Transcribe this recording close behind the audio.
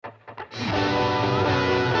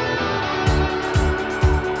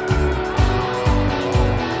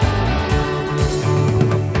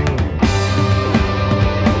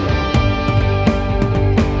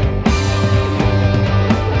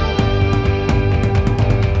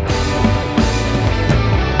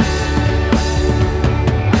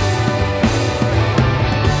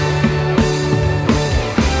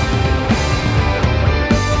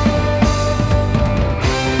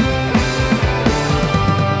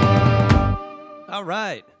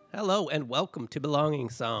right. Hello and welcome to Belonging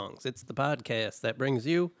Songs. It's the podcast that brings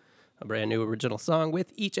you a brand new original song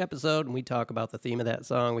with each episode, and we talk about the theme of that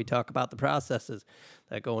song. We talk about the processes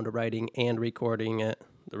that go into writing and recording it,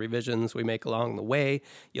 the revisions we make along the way.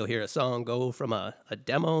 You'll hear a song go from a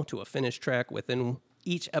demo to a finished track within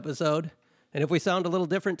each episode. And if we sound a little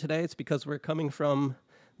different today, it's because we're coming from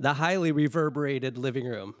the highly reverberated living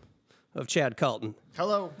room of Chad Calton.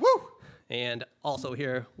 Hello. Woo! And also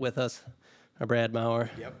here with us are Brad Maurer.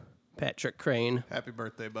 Yep. Patrick Crane. Happy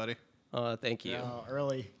birthday, buddy. Thank you. Oh,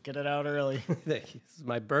 early. Get it out early. This is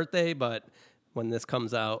my birthday, but when this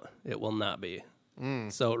comes out, it will not be.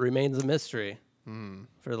 So it remains a mystery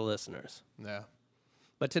for the listeners. Yeah.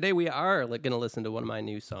 But today we are going to listen to one of my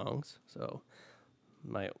new songs. So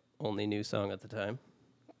my only new song at the time.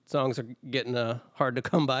 Songs are getting hard to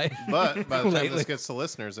come by. But by the time Lately. this gets to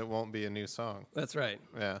listeners, it won't be a new song. That's right.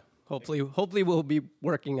 Yeah. Hopefully we'll be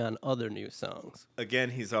working on other new songs. Again,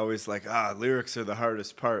 he's always like, lyrics are the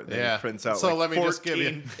hardest part. Then Yeah. he prints out So like let me 14 just give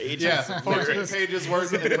you pages. Yeah, of 14 lyrics. pages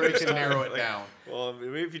worth and then we can narrow it down. Well,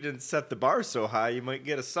 maybe if you didn't set the bar so high, you might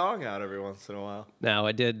get a song out every once in a while. Now,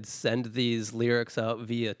 I did send these lyrics out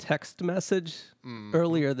via text message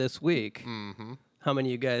earlier this week. Mm-hmm. How many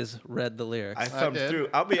of you guys read the lyrics? I thumbed did. through.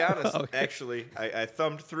 I'll be honest, Okay. actually, I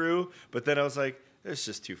thumbed through, but then I was like, there's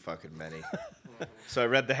just too fucking many. So I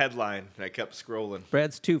read the headline, and I kept scrolling.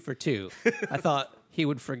 Brad's 2 for 2. I thought he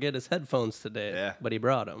would forget his headphones today, Yeah. but he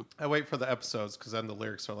brought them. I wait for the episodes because then the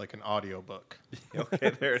lyrics are like an audiobook. Okay,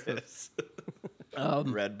 there it is.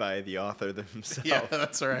 Read by the author themselves. Yeah,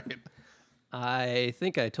 that's right. I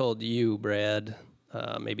think I told you, Brad,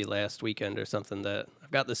 maybe last weekend or something, that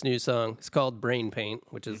I've got this new song. It's called Brain Paint,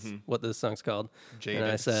 which is what this song's called. Jaded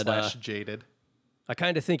and I said, slash jaded. I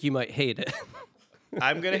kind of think you might hate it.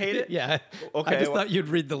 I'm going to hate it? Yeah. Okay, I just well- thought you'd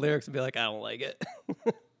read the lyrics and be like, I don't like it.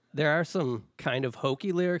 There are some kind of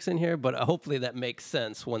hokey lyrics in here, but hopefully that makes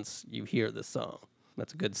sense once you hear the song.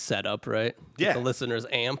 That's a good setup, right? Get Yeah. the listeners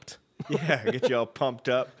amped. Yeah, get you all pumped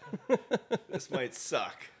up. This might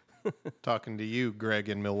suck. Talking to you, Greg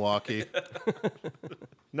in Milwaukee.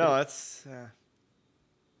 No, that's...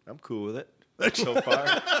 I'm cool with it so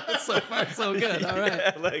far. So far, so good. All right.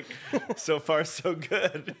 Yeah, like, so far, so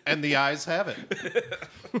good. And the eyes have it.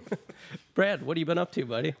 Brad, what have you been up to,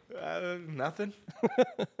 buddy? Nothing.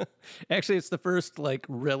 Actually, it's the first,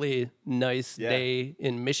 really nice Yeah. day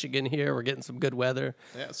in Michigan here. We're getting some good weather.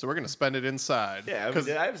 Yeah, so we're going to spend it inside. Yeah, because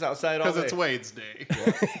I was outside all day. it's Wade's day.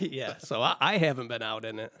 Yeah, so I haven't been out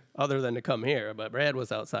in it other than to come here, but Brad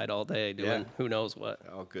was outside all day doing Yeah. who knows what.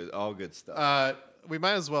 All good stuff. We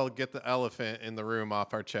might as well get the elephant in the room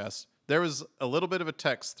off our chest. There was a little bit of a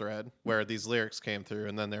text thread where these lyrics came through,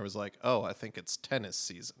 and then there was like, oh, I think it's tennis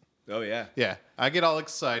season. Oh, yeah. Yeah, I get all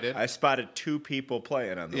excited. I spotted 2 people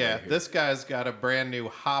playing on the way Yeah, here. this guy's got a brand new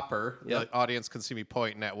hopper. Yep. The audience can see me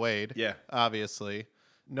pointing at Wade. Yeah. Obviously.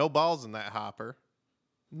 No balls in that hopper.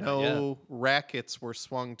 No rackets were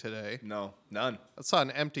swung today. No, none. I saw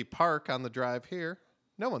an empty park on the drive here.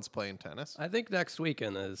 No one's playing tennis. I think next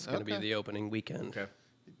weekend is going to be Okay. the opening weekend. Okay.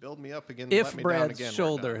 You build me up again. If let me down Brad's again. we're done.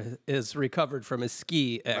 shoulder is recovered from his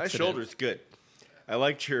ski My accident. shoulder's good. I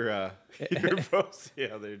liked your post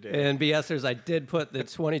the other day. And BSers, I did put the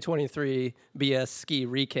 2023 BS ski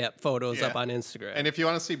recap photos up Yeah. on Instagram. And if you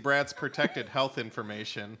want to see Brad's protected health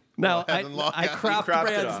information, now, go ahead and log I on. cropped cropped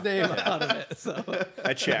it Brad's off. name out of it. So.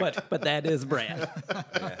 I checked. But that is Brad.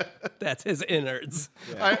 That's his innards.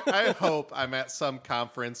 I hope I'm at some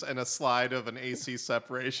conference and a slide of an AC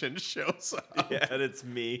separation shows up. Yeah, and it's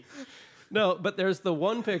me. No, but there's the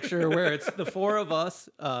one picture where it's the 4 of us,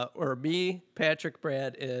 or me, Patrick,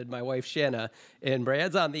 Brad, and my wife Shanna, and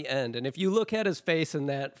Brad's on the end. And if you look at his face in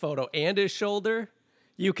that photo and his shoulder,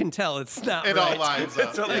 you can tell it's not It right. all lines up.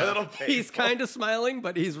 It's a little painful. He's kind of smiling,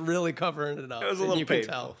 but he's really covering it up. It was a and little you painful.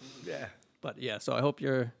 can tell. Yeah. But yeah, so I hope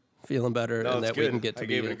you're feeling better No, and it's that good. we can get to I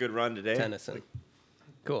gave be it a good run today. Tennyson.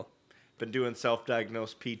 Cool. Been doing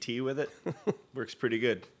self-diagnosed PT with it. Works pretty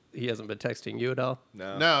good. He hasn't been texting you at all?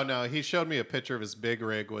 No. No, he showed me a picture of his big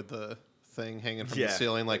rig with the thing hanging from Yeah. the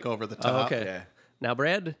ceiling, like over the Oh, top. okay. Yeah. Now,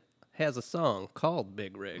 Brad has a song called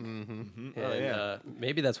Big Rig. And yeah.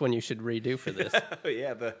 maybe that's one you should redo for this. Oh,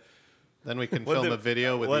 yeah, Then we can What film did- a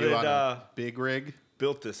video with what you did, on a big rig.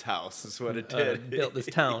 built this house is what it did. Built this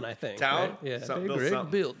town, I think. Town? Right? Yeah, Something- Big built Rig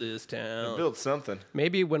something. built this town. Built something.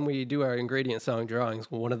 Maybe when we do our ingredient song drawings,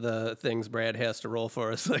 one of the things Brad has to roll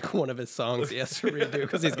for is like one of his songs he has to redo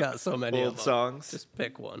because he's got so many Old of them. songs. Just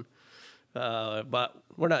pick one. But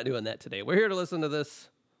we're not doing that today. We're here to listen to this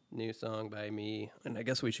new song by me, and I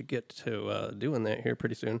guess we should get to doing that here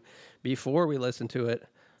pretty soon. Before we listen to it,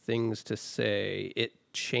 things to say. It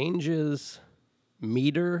changes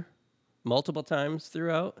meter multiple times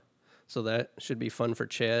throughout. So that should be fun for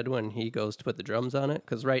Chad when he goes to put the drums on it.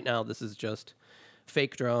 Because right now this is just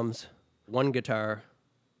fake drums, one guitar,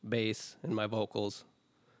 bass, and my vocals,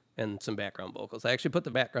 and some background vocals. I actually put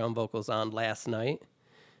the background vocals on last night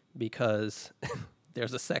because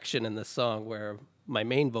there's a section in this song where my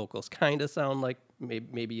main vocals kind of sound like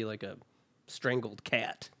maybe like a strangled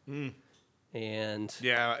cat. And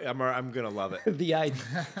Yeah, I'm gonna love it. the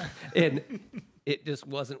idea, and it just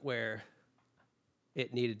wasn't where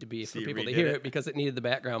it needed to be for you people to redid hear it? it because it needed the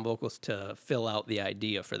background vocals to fill out the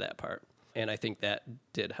idea for that part. And I think that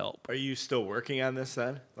did help. Are you still working on this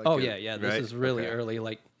then? Like Oh, you're- yeah. This right? is really Okay. early.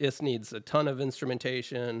 Like, this needs a ton of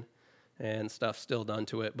instrumentation and stuff still done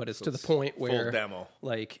to it. But it's to the it's point full where, demo.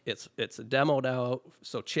 like, it's demoed out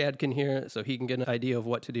so Chad can hear it, so he can get an idea of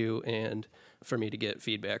what to do, and for me to get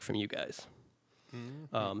feedback from you guys.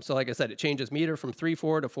 So like I said, it changes meter from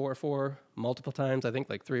 3/4 to 4/4 multiple times. I think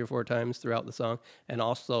like 3 or 4 times throughout the song. And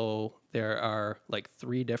also there are like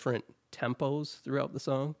 3 different tempos throughout the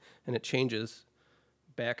song, and it changes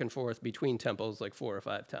back and forth between tempos like 4 or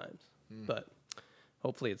 5 times. But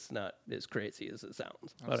hopefully it's not as crazy as it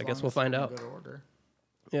sounds. But I guess we'll find out. Good order.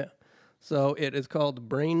 Yeah. So it is called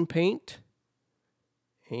Brain Paint.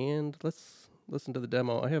 And let's listen to the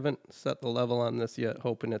demo. I haven't set the level on this yet,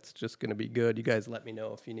 hoping it's just going to be good. You guys let me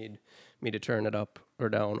know if you need me to turn it up or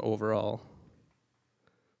down overall.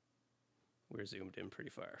 We're zoomed in pretty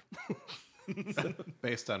far.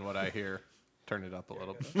 Based on what I hear, turn it up a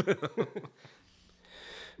little bit.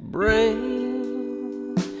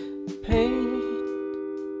 Brain paint,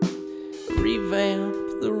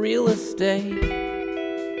 revamp the real estate.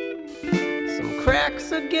 Some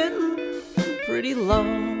cracks are getting pretty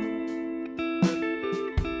long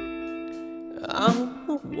on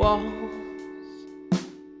the walls,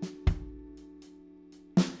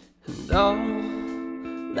 and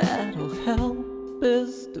all that'll help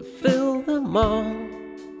is to fill them all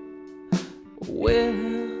with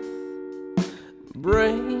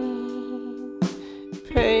brain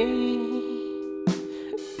pain.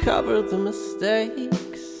 Cover the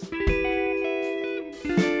mistakes,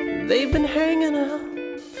 they've been hanging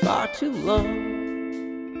out far too long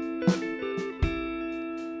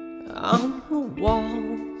on the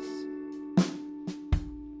walls,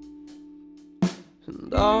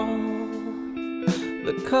 and all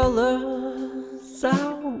the colors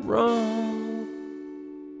are wrong.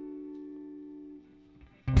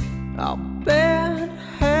 I'll bet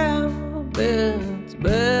habits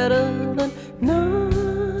better than none.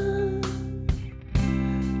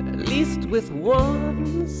 At least with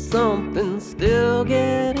one, something's still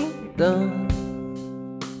getting done.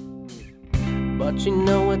 But you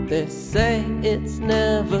know what they say, it's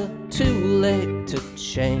never too late to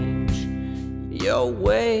change your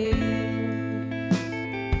ways.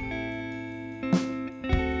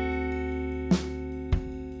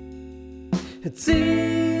 It's easy,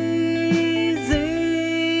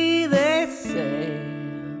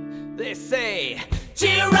 they say,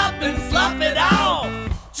 cheer up and slough it off,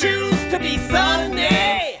 choose to be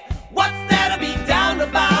Sunday. What's there to be down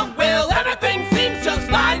about? Well, everything seems just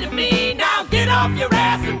fine to me. Now get off your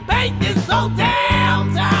ass and paint this old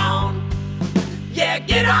damn town. Yeah,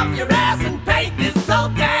 get off your ass and paint this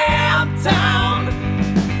old damn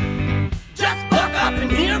town. Just buck up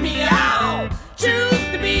and hear me out. Choose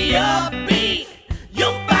to be upbeat.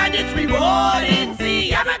 You'll find it's rewarding.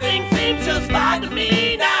 See, everything seems just fine to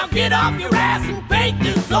me. Now get off your ass and paint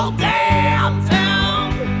this old damn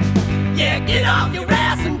town. Yeah, get off your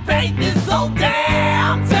ass and paint this old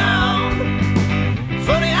damn town.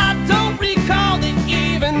 Funny, I don't recall to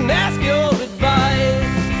even ask your advice.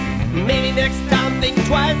 Maybe next time think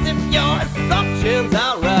twice if your assumptions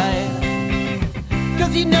are right.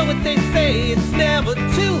 Cause you know what they say, it's never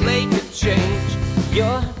too late to change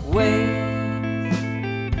your ways.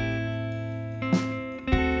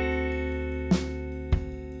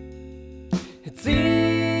 It's easy,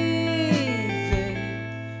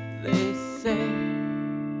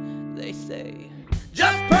 they say.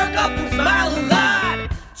 Just perk up and smile a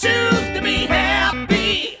lot. Choose to be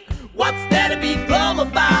happy. What's there to be glum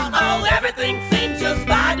about? Oh, everything seems just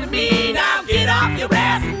fine to me. Now get off your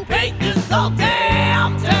ass and paint this old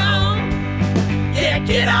damn town. Yeah,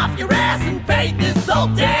 get off your ass and paint this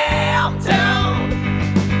old damn town.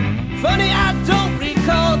 Funny, I don't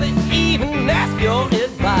recall to even ask your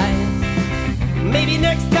advice. Maybe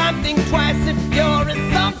next time think twice if your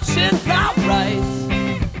assumptions are right.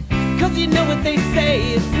 Cause you know what they say,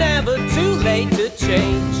 it's never too late to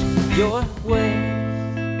change your ways.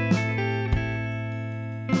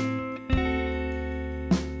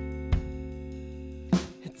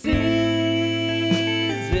 It's easy,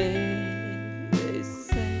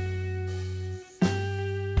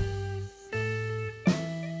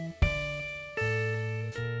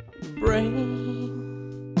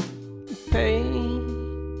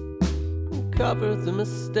 cover the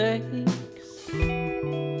mistakes.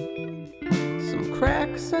 Some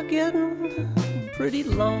cracks are getting pretty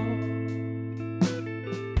long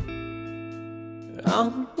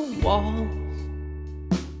on the walls,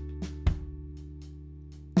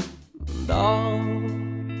 and all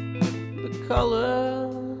the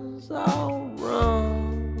colors are wrong.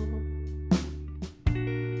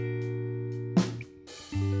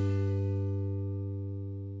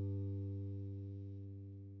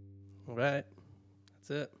 All right, that's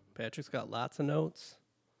it. Patrick's got lots of notes.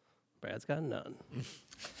 Brad's got none.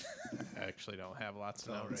 I actually don't have lots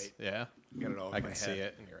of all notes. right. Yeah, Got it all in I my can see head.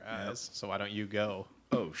 it in your eyes. So why don't you go?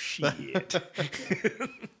 Oh, shit.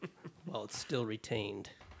 Well, it's still retained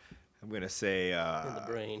I'm going to say in the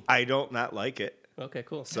brain. I don't not like it. Okay,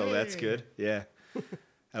 cool. So that's good. Yeah.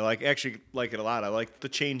 I actually like it a lot. I like the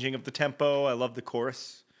changing of the tempo. I love the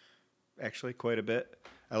chorus actually quite a bit.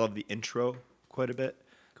 I love the intro quite a bit.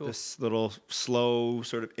 Cool. This little slow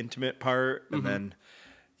sort of intimate part and then,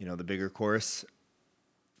 the bigger chorus.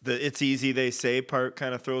 The "it's easy they say" part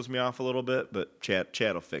kind of throws me off a little bit, but Chad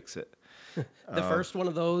will fix it. The first one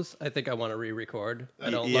of those, I think I want to re-record. I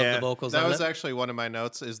don't love yeah, the vocals That on was it. actually one of my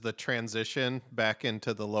notes. Is the transition back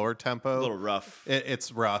into the lower tempo? A little rough.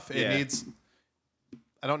 It's rough. It Yeah. needs.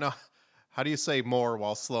 I don't know. How do you say more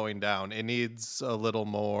while slowing down? It needs a little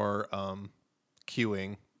more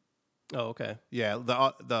cueing. Oh, okay. Yeah,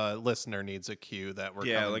 the listener needs a cue that we're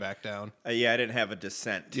Yeah, coming like- back down. Yeah, I didn't have a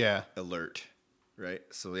descent Yeah. alert. Right?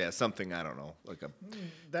 So, yeah, something, I don't know, like a...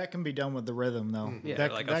 That can be done with the rhythm, though. Yeah,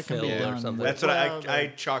 that, like a that can be fill or done. something. That's what Well, I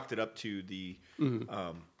chalked it up to the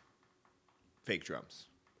fake drums.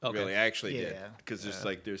 Okay. Really, I actually did. Yeah. Because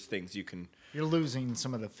there's things you can... You're losing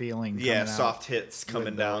some of the feeling. Yeah, coming out. soft hits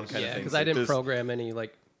coming down kind Yeah, of thing. because I didn't program any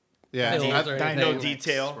Yeah, fills I- or Dynamics, anything. No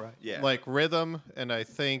detail. right. Yeah. like rhythm, and I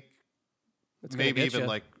think It's gonna maybe get even ya.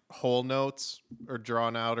 like whole notes are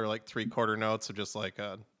drawn out, or like 3/4 notes of just like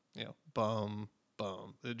a bum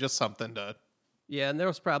bum, just something to. Yeah, and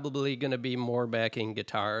there's probably going to be more backing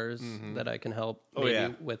guitars that I can help Oh, maybe yeah.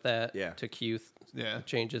 with that Yeah. to cue Yeah.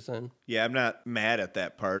 changes in. Yeah, I'm not mad at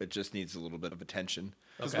that part. It just needs a little bit of attention.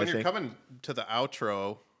 Because I when you're think. coming to the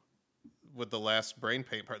outro with the last brain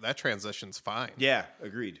paint part, that transition's fine. Yeah,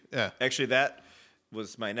 agreed. Yeah. Actually, that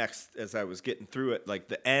was my next, as I was getting through it. Like,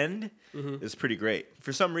 the end is pretty great.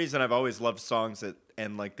 For some reason, I've always loved songs that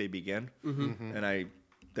end like they begin. And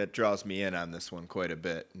that draws me in on this one quite a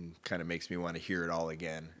bit and kind of makes me want to hear it all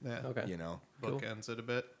again. Yeah. Okay. Bookends it a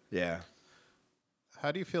bit. Yeah.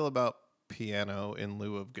 How do you feel about piano in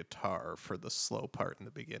lieu of guitar for the slow part in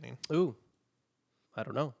the beginning? Ooh, I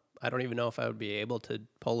don't know. I don't even know if I would be able to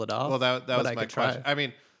pull it off. Well, that but was I my could try. question. I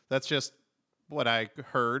mean, that's just what I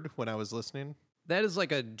heard when I was listening. That is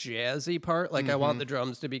like a jazzy part. Like I want the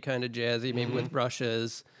drums to be kind of jazzy, maybe with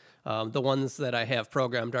brushes. The ones that I have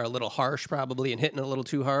programmed are a little harsh, probably, and hitting a little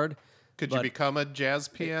too hard. Could you But become a jazz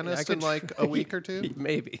pianist in could like try. a week or two?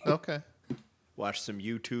 Maybe. Okay. Watch some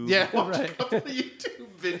YouTube. Yeah, watch a couple of YouTube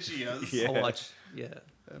videos. Yeah. I'll watch. Yeah.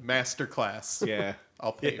 Master class. Yeah.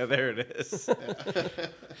 I'll pay. Yeah, there it is.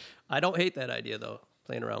 I don't hate that idea though.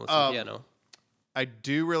 Playing around with some piano. I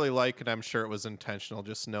do really like, and I'm sure it was intentional,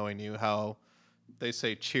 just knowing you, how they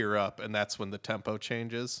say cheer up, and that's when the tempo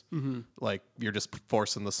changes. Like you're just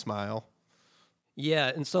forcing the smile. Yeah,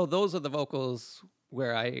 and so those are the vocals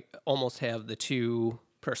where I almost have the two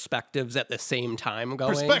perspectives at the same time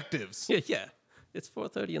going. Perspectives. Yeah. It's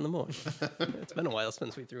 4:30 in the morning. It's been a while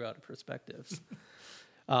since we threw out perspectives.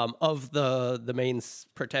 Of the main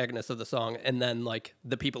protagonist of the song, and then like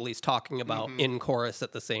the people he's talking about in chorus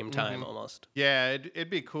at the same time almost. Yeah, it'd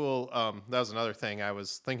be cool. That was another thing I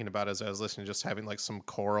was thinking about as I was listening, just having like some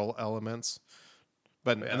choral elements.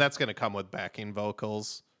 But and that's going to come with backing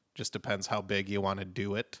vocals. Just depends how big you want to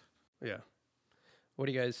do it. Yeah. What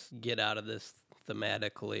do you guys get out of this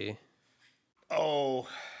thematically? Oh.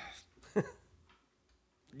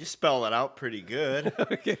 You spell it out pretty good.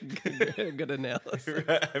 Okay, good analysis.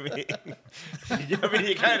 I mean,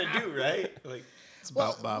 you kind of do, right? Like, It's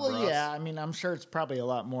about Bob Ross. yeah, I mean, I'm sure it's probably a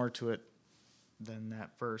lot more to it than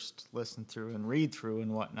that first listen through and read through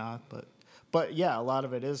and whatnot. But yeah, a lot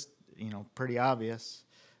of it is, pretty obvious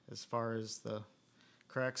as far as the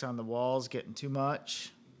cracks on the walls getting too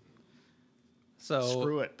much. So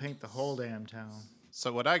Screw it, paint the whole damn town.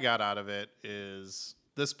 So what I got out of it is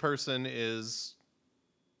this person is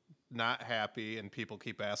not happy, and people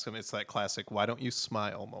keep asking him. It's that classic, why don't you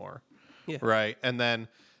smile more? Yeah. Right. And then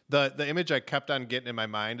the image I kept on getting in my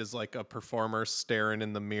mind is like a performer staring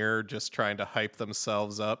in the mirror, just trying to hype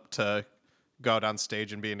themselves up to go out on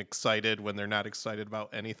stage and being excited when they're not excited about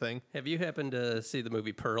anything. Have you happened to see the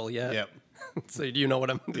movie Pearl yet? Yep. So do you know what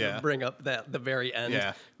I'm going to Yeah. bring up? That the very end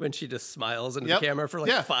Yeah. when she just smiles into Yep. the camera for like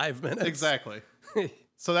Yeah. 5 minutes. Exactly.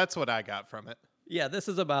 So that's what I got from it. Yeah, this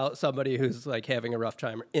is about somebody who's like having a rough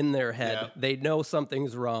time in their head. Yeah. They know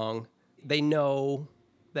something's wrong. They know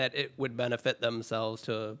that it would benefit themselves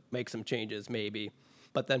to make some changes, maybe.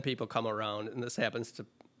 But then people come around, and this happens to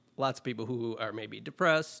lots of people who are maybe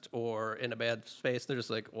depressed or in a bad space. They're just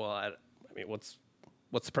like, well, I mean, what's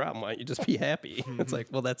the problem? Why don't you just be happy? It's like,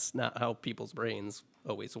 well, that's not how people's brains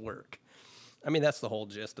always work. I mean, that's the whole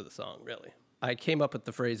gist of the song, really. I came up with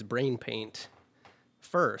the phrase brain paint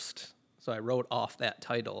first, so I wrote off that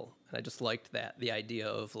title, and I just liked that, the idea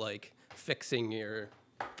of like fixing your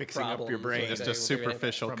Fixing up your problems brain. with Just a everything.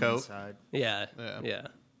 superficial From coat. inside. Yeah, Yeah. yeah.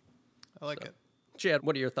 I like it. Chad,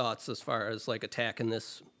 what are your thoughts as far as like attacking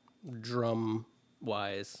this drum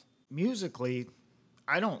wise? Musically,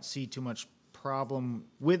 I don't see too much problem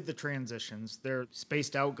with the transitions. They're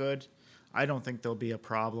spaced out good. I don't think there'll be a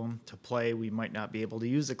problem to play. We might not be able to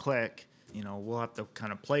use a click. You know, we'll have to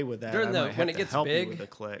kind of play with that. During I the- might when have it to gets help you big- with the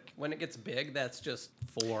click. When it gets big, that's just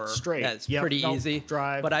four. Straight. That's Yep, pretty nope, easy.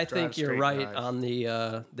 drive, but I drive, think you're straight right drive. on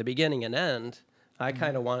the beginning and end. I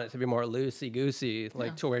kind of want it to be more loosey goosey,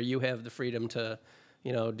 like to where you have the freedom to,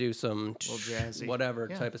 you know, do some Little jazzy. whatever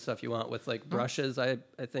Yeah. type of stuff you want with like brushes. I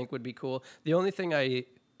think would be cool. The only thing I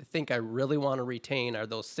think I really want to retain are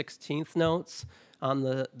those 16th notes on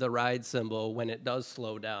the ride cymbal when it does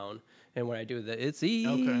slow down. And when I do the, it's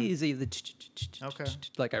easy. The Okay.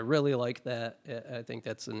 like I really like that. I think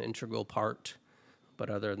that's an integral part. But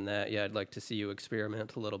other than that, yeah, I'd like to see you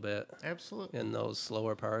experiment a little bit Absolutely. in those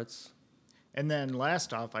slower parts. And then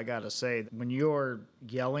last off, I got to say, when you're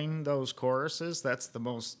yelling those choruses, that's the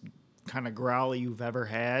most kind of growly you've ever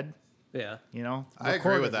had. Yeah. You know, I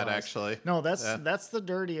agree with recorded that, wise. actually. No, that's Yeah. that's the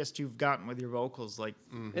dirtiest you've gotten with your vocals, like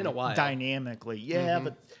In a while. dynamically. Yeah,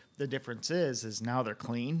 but the difference is now they're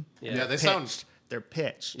clean. Yeah. Yeah, they Pitched. sound They're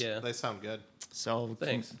pitched. Yeah. they sound good. So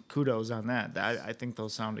Thanks. kudos on that. I think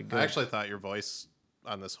those sounded good. I actually thought your voice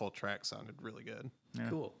on this whole track sounded really good.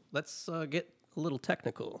 Cool. Let's get a little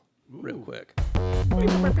technical real quick.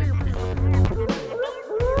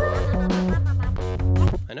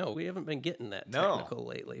 I know we haven't been getting that No. technical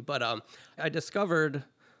lately, but I discovered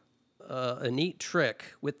a neat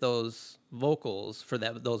trick with those vocals for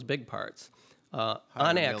those big parts on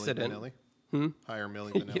Higher Milli accident. Vanilli. Higher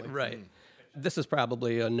Milli Vanilli. Yeah, right. This is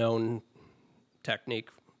probably a known technique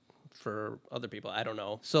for other people. I don't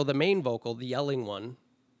know. So the main vocal, the yelling one,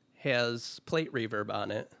 has plate reverb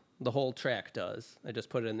on it. The whole track does. I just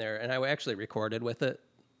put it in there, and I actually recorded with it.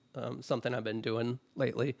 Something I've been doing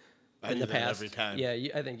lately. I In do the that past, every time. yeah,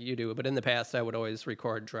 I think you do. But in the past, I would always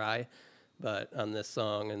record dry. But on this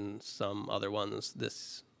song and some other ones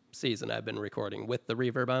this season, I've been recording with the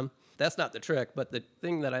reverb on. That's not the trick, but the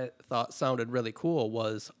thing that I thought sounded really cool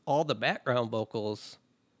was all the background vocals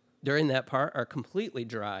during that part are completely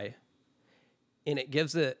dry, and it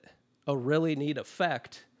gives it a really neat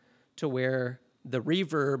effect to where the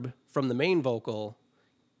reverb from the main vocal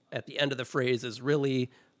at the end of the phrase is really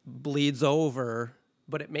bleeds over,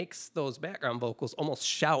 but it makes those background vocals almost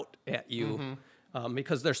shout at you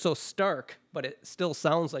because they're so stark, but it still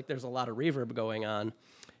sounds like there's a lot of reverb going on.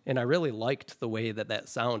 And I really liked the way that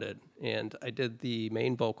sounded. And I did the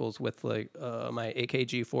main vocals with like my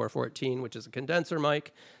AKG 414, which is a condenser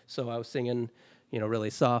mic. So I was singing, you know, really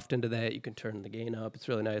soft into that. You can turn the gain up. It's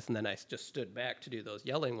really nice. And then I just stood back to do those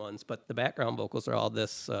yelling ones. But the background vocals are all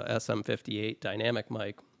this SM58 dynamic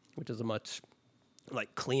mic, which is a much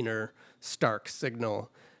like cleaner, stark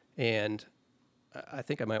signal. And I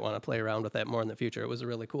think I might want to play around with that more in the future. It was a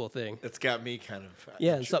really cool thing. It's got me kind of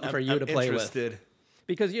Yeah, and something for you to play with. interested.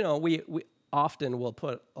 Because, you know, we often will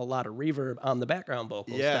put a lot of reverb on the background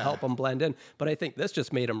vocals to Yeah. help them blend in. But I think this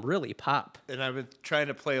just made them really pop. And I've been trying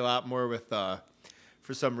to play a lot more with,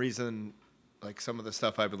 for some reason, like some of the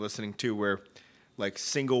stuff I've been listening to where like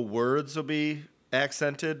single words will be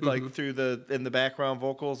accented like in the background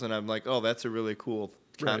vocals. And I'm like, oh, that's a really cool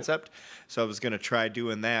concept. So I was going to try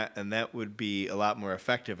doing that. And that would be a lot more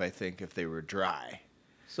effective, I think, if they were dry.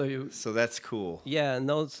 So that's cool. Yeah, and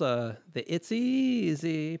those the it's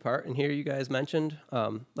easy part in here you guys mentioned.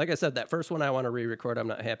 Like I said, that first one I want to re-record. I'm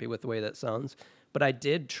not happy with the way that sounds, but I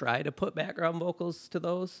did try to put background vocals to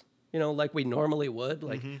those. You know, like we normally would,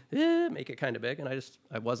 like make it kind of big, and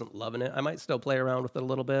I wasn't loving it. I might still play around with it a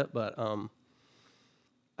little bit, but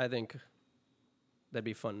I think that'd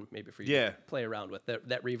be fun maybe for you to play around with that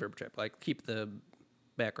reverb trip. Like keep the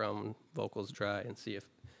background vocals dry and see if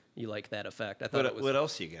you like that effect. I thought it was What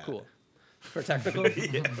else you got? cool. for technical.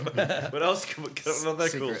 What else? What other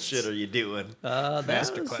cool Secrets. shit are you doing?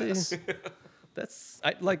 Masterclass.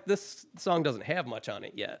 This song doesn't have much on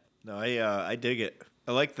it yet. No, I dig it.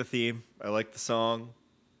 I like the theme. I like the song.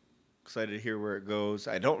 Excited to hear where it goes.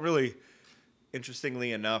 I don't really,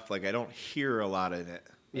 interestingly enough, like I don't hear a lot in it. Like,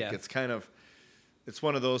 Yeah. it's kind of, it's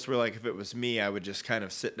one of those where like if it was me, I would just kind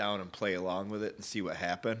of sit down and play along with it and see what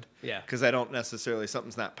happened. Yeah. Because I don't necessarily,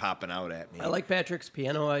 something's not popping out at me. I like Patrick's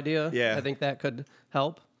piano idea. Yeah. I think that could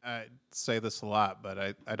help. I say this a lot,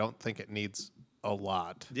 but I don't think it needs a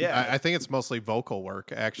lot. Yeah. I think it's mostly vocal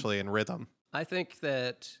work, actually, and rhythm. I think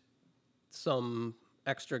that some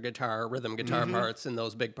extra rhythm guitar parts in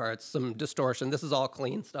those big parts, some distortion. This is all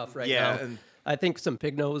clean stuff right Yeah, now. and- I think some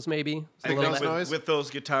pig nose maybe. I Some little think bit- noise? with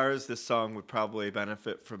those guitars, this song would probably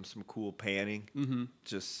benefit from some cool panning. Mm-hmm.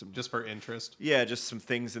 Just For interest. just some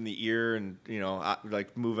things in the ear and,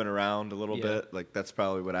 like moving around a little Yeah. bit. Like that's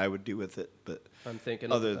probably what I would do with it. But I'm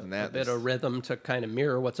thinking other a than that, bit of rhythm to kind of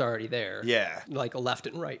mirror what's already there. Yeah. Like a left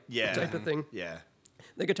and right Yeah. type of thing. Yeah.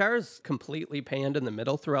 The guitar is completely panned in the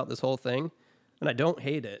middle throughout this whole thing, and I don't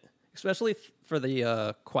hate it, especially for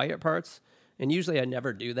the quiet parts. And usually I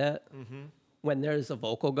never do that. When there's a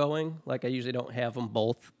vocal going, like I usually don't have them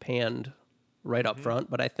both panned right up front.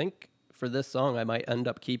 But I think for this song, I might end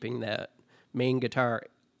up keeping that main guitar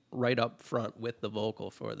right up front with the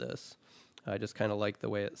vocal for this. I just kind of like the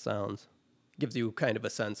way it sounds. Gives you kind of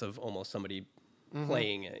a sense of almost somebody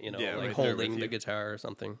playing it, Yeah, like right there holding with the you. guitar or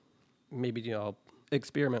something. Maybe, I'll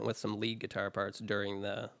experiment with some lead guitar parts during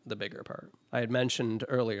the bigger part. I had mentioned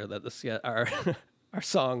earlier that our our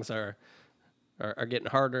songs are getting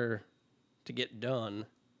harder to get done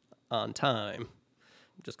on time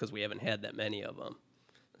just because we haven't had that many of them.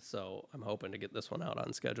 So I'm hoping to get this one out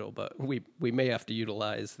on schedule, but we may have to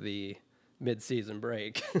utilize the mid-season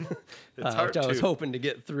break, It's hard which I was to. hoping to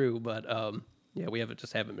get through, but we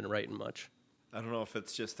haven't been writing much. I don't know if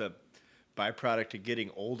it's just a byproduct of getting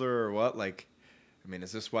older or what. Like, I mean,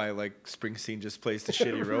 is this why like Springsteen just plays the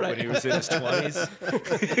shit he wrote when he was in his 20s?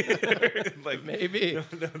 Like Maybe.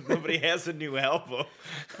 nobody has a new album.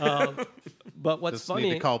 But what's Just need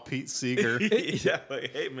funny to call Pete Seeger. Yeah,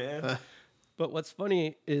 like, hey man. But what's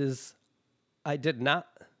funny is I did not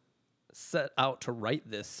set out to write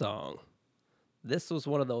this song. This was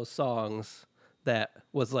one of those songs that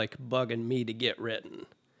was like bugging me to get written.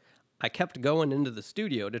 I kept going into the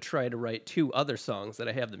studio to try to write 2 other songs that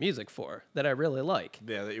I have the music for that I really like,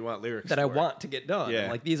 Yeah, that you want lyrics that I for. want to get done. Yeah. I'm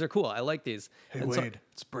like, these are cool. I like these. Hey, And so- Wade,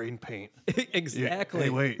 it's brain paint. exactly. Hey,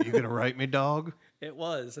 wait, you gonna write me, dog? It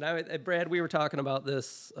was. And Brad, we were talking about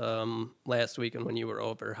this last week and when you were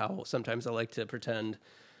over, how sometimes I like to pretend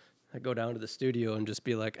I go down to the studio and just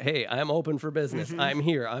be like, hey, I'm open for business. I'm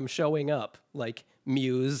here. I'm showing up. Like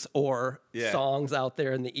Muse or Yeah. songs out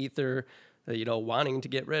there in the ether, wanting to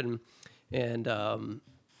get written. And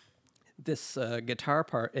this guitar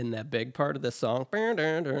part in that big part of the song,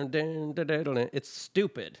 it's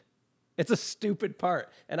stupid. It's a stupid part.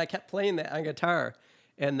 And I kept playing that on guitar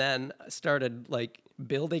and then started like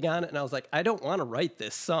building on it. And I was like, I don't want to write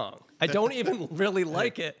this song. I don't even really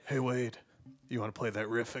like it. Hey, Wade, you want to play that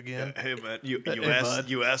riff again? Hey man, you bud.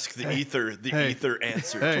 ask the ether, the Hey. ether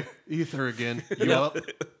answered. Hey, Ether again. You up?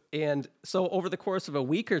 And so over the course of a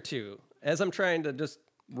week or two, as I'm trying to just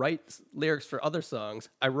write lyrics for other songs,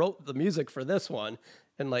 I wrote the music for this one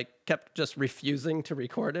and like kept just refusing to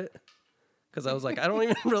record it because I was like, I don't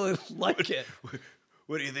even really like it.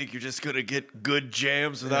 What do you think? You're just gonna get good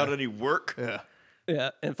jams without any work? Yeah. Yeah.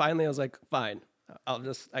 And finally I was like, fine,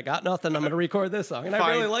 I got nothing. I'm going to record this song. And I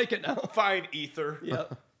Fine. really like it now. Fine, ether.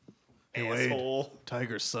 Yep. Hey, Wade, Asshole.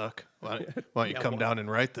 tigers suck. Why don't you come down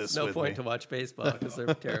and write this No with point me? to watch baseball because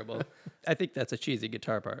they're terrible. I think that's a cheesy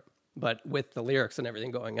guitar part. But with the lyrics and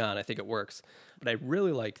everything going on, I think it works. But I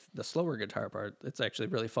really like the slower guitar part. It's actually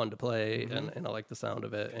really fun to play, and I like the sound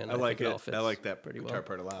of it. And I like think it. all fits I like that pretty guitar well.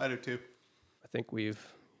 part a lot. I do too. I think we've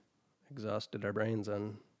exhausted our brains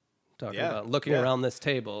on talking Yeah, about looking yeah. around this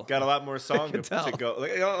table. Got a lot more song to tell. go.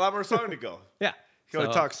 Like, got a lot more song to go. Yeah. You can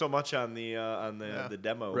only So- talk so much on the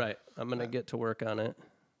demo. Right. I'm going to get to work on it.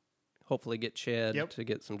 Hopefully get Chad Yep. to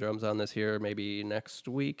get some drums on this here maybe next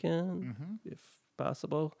weekend, if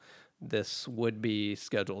possible. This would be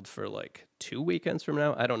scheduled for like 2 weekends from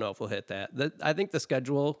now. I don't know if we'll hit that. I think the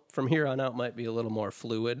schedule from here on out might be a little more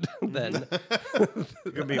fluid than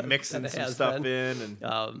You're gonna be mixing it some has stuff been. in,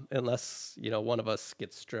 and unless, one of us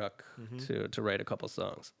gets struck to write a couple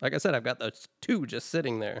songs. Like I said, I've got those 2 just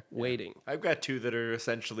sitting there waiting. I've got 2 that are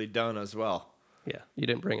essentially done as well. Yeah, you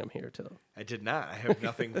didn't bring them here till. I did not. I have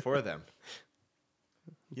nothing for them.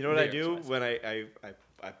 You know what I do lyrics-wise. when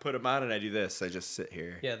I put them on and I do this? I just sit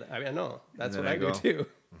here. Yeah, I mean, I know. That's then what I do I go. too.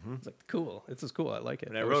 It's like, cool. This is cool. I like it.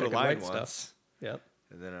 And I wish wrote a could line write once, stuff. Yep.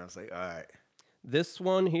 and then I was like, all right. This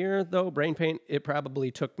one here, though, Brain Paint, it probably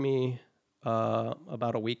took me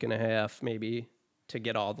about a week and a half, maybe, to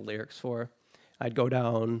get all the lyrics for. I'd go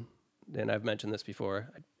down, and I've mentioned this before,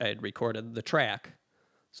 I had recorded the track,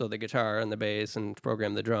 so the guitar and the bass, and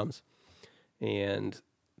programmed the drums. And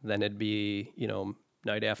then it'd be,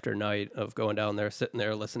 night after night of going down there, sitting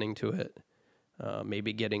there, listening to it,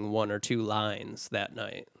 maybe getting 1 or 2 lines that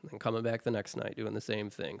night, and coming back the next night, doing the same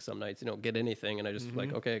thing. Some nights you don't get anything, and I just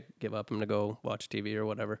like, okay, give up, I'm going to go watch TV or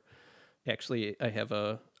whatever. Actually, I have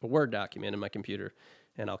a Word document in my computer,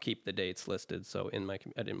 and I'll keep the dates listed. So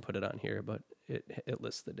I didn't put it on here, but it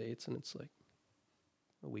lists the dates, and it's like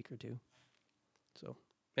a week or 2. So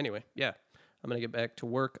anyway, yeah, I'm going to get back to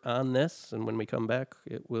work on this, and when we come back,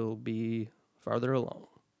 it will be farther along.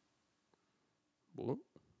 Whoop.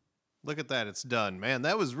 Look at that. It's done. Man,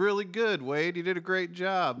 that was really good, Wade. You did a great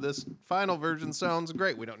job. This final version sounds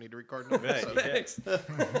great. We don't need to record another episode. Thanks.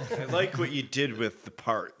 I like what you did with the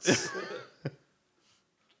parts.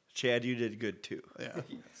 Chad, you did good too. Yeah.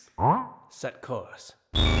 Set course.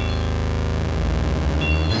 To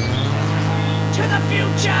the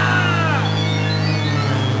future!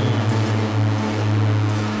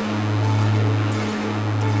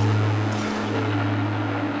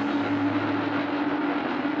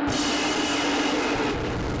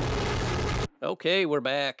 Okay, we're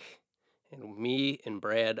back, and me and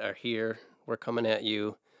Brad are here. We're coming at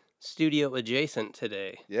you studio adjacent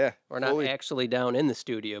today. Yeah. We're not actually down in the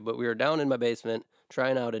studio, but we were down in my basement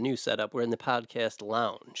trying out a new setup. We're in the podcast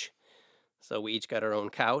lounge. So we each got our own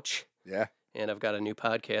couch, Yeah. and I've got a new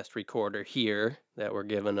podcast recorder here that we're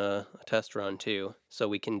giving a test run to, so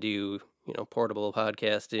we can do, portable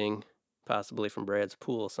podcasting, possibly from Brad's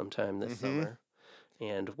pool sometime this summer.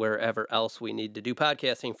 And wherever else we need to do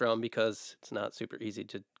podcasting from, because it's not super easy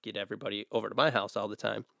to get everybody over to my house all the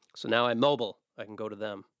time. So now I'm mobile. I can go to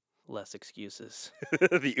them. Less excuses.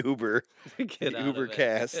 The Uber. Get The out of it.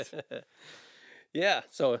 Ubercast. Yeah,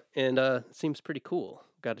 so, and it seems pretty cool.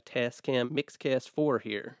 Got a Tascam Mixcast 4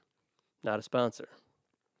 here. Not a sponsor.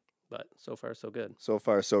 But so far, so good. So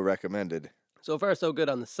far, so recommended. So far, so good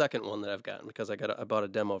on the second one that I've gotten, because I bought a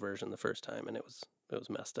demo version the first time, and it was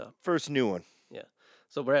messed up. First new one. Yeah.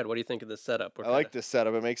 So, Brad, what do you think of this setup? I like this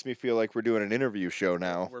setup. It makes me feel like we're doing an interview show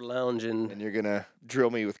now. We're lounging. And you're going to drill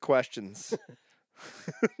me with questions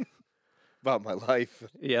about my life.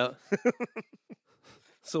 Yeah.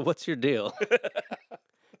 So what's your deal?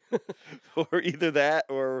 Or either that,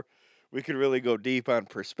 or we could really go deep on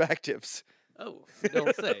perspectives. Oh, you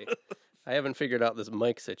don't say. I haven't figured out this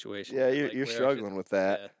mic situation. Yeah, yet, you're where I struggling should- with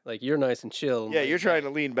that. Yeah, like you're nice and chill. and Yeah, laid you're trying back.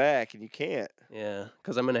 to lean back, and you can't Yeah,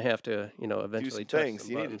 because I'm gonna have to, do eventually some touch things.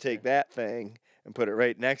 some You need to buttons take here. that thing and put it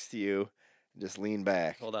right next to you and just lean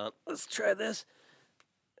back. Hold on. Let's try this.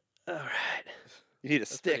 All right. You need a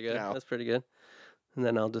That's stick pretty good. now. That's pretty good. And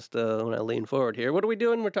then I'll just when I lean forward here. What are we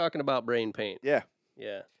doing? We're talking about Brain Paint. Yeah,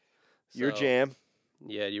 Yeah. your So, jam.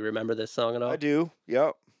 Yeah, you remember this song at all? I do.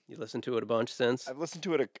 Yep. You listened to it a bunch since? I've listened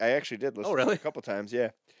to it. I actually did listen to really? it a couple times. Yeah.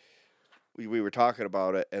 We were talking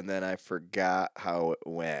about it, and then I forgot how it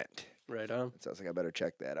went. Right on. So I was like, I better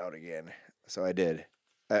check that out again. So I did.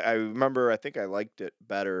 I remember. I think I liked it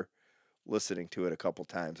better listening to it a couple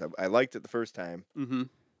times. I liked it the first time, Mm-hmm.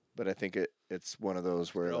 but I think it's one of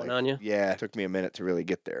those where Growing like, on ya? yeah, it took me a minute to really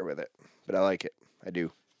get there with it, but I like it. I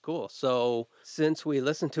do. Cool. So since we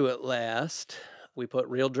listened to it last, we put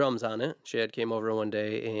real drums on it. Chad came over one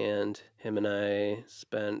day, and him and I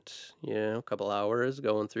spent, a couple hours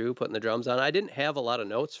going through, putting the drums on. I didn't have a lot of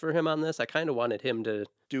notes for him on this. I kind of wanted him to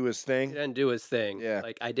Do his thing. and do his thing. Yeah.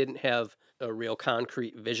 Like, I didn't have a real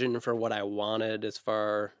concrete vision for what I wanted as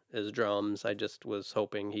far as drums. I just was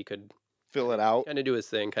hoping he could Fill it out. kind of do his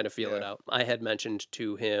thing, kind of feel it Yeah. out. I had mentioned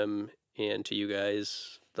to him and to you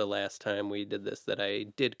guys the last time we did this that I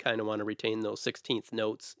did kind of want to retain those 16th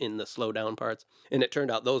notes in the slow down parts. And it turned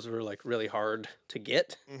out those were like really hard to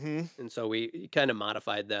get. Mm-hmm. And so we kind of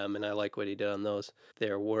modified them, and I like what he did on those.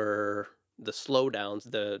 There were the slowdowns,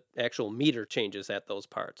 the actual meter changes at those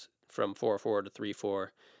parts from 4/4 to 3/4.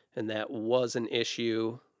 And that was an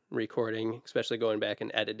issue recording, especially going back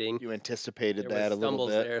and editing. You anticipated There that a was little stumbles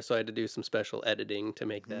bit. there, so I had to do some special editing to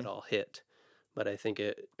make that all hit. But I think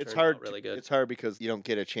It's turned hard. out really good. It's hard because you don't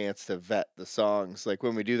get a chance to vet the songs. Like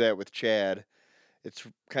when we do that with Chad, it's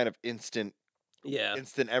kind of instant Yeah,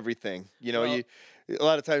 everything. You know, Well- a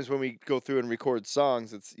lot of times when we go through and record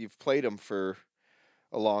songs, you've played them for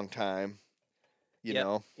a long time, you Yep.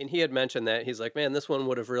 know? And he had mentioned that. He's like, man, this one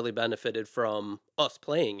would have really benefited from us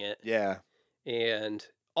playing it. Yeah, And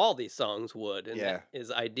all these songs would. And Yeah. that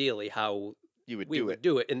is ideally how you would we do would it.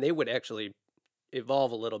 do it. And they would actually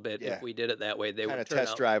evolve a little bit Yeah. if we did it that way. They Kind would of turn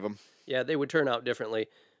test out, drive them. Yeah, they would turn out differently.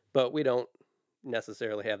 But we don't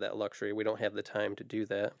necessarily have that luxury. We don't have the time to do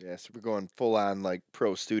that. Yeah, so we're going full on like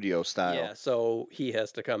pro studio style. Yeah, so he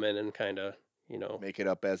has to come in and kind of, Make it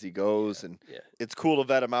up as he goes, and yeah. it's cool to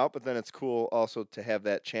vet him out, but then it's cool also to have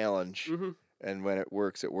that challenge. Mhm. And when it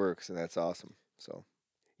works, and that's awesome. So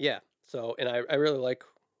Yeah. So, and I really like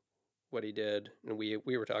what he did. And we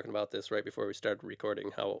were talking about this right before we started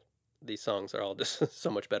recording, how these songs are all just so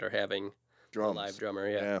much better having drums, a live drummer.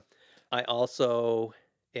 Yeah. yeah, I also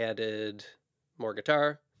added more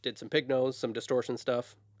guitar, did some pig nose, some distortion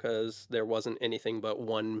stuff, because there wasn't anything but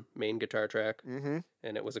one main guitar track, mm-hmm.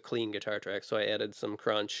 and it was a clean guitar track. So I added some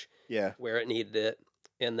crunch yeah. where it needed it.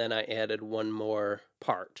 And then I added one more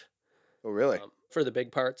part Oh, really? for the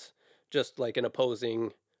big parts, just like an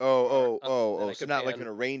opposing. that So I could not like pan. an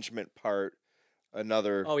arrangement part.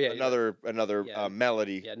 Another, Oh, yeah, another Yeah.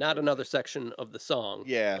 melody. Yeah, not another section of the song.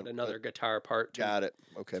 Yeah, But another guitar part Got it.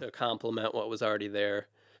 Okay. to complement what was already there.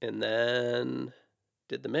 And then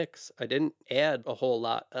did the mix. I didn't add a whole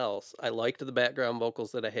lot else. I liked the background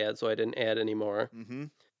vocals that I had, so I didn't add any more. Mm-hmm.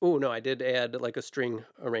 Oh, no, I did add like a string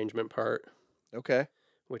arrangement part, Okay.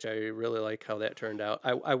 which I really like how that turned out.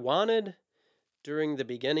 I wanted during the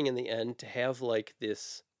beginning and the end to have like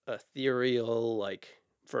this ethereal, like,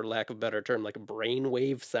 for lack of a better term, like a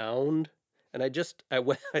brainwave sound. And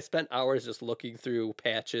I spent hours just looking through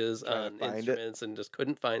patches Trying to on find it. instruments and just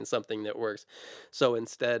couldn't find something that works. So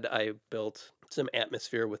instead, I built some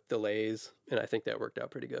atmosphere with delays, and I think that worked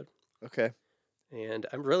out pretty good. Okay. And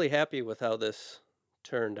I'm really happy with how this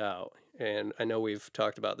turned out. And I know we've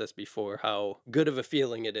talked about this before, how good of a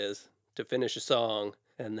feeling it is to finish a song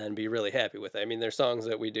and then be really happy with it. I mean, there's songs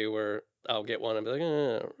that we do where I'll get one and be like, I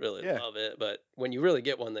don't really Yeah. love it. But when you really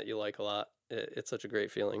get one that you like a lot, it's such a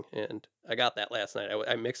great feeling. And I got that last night.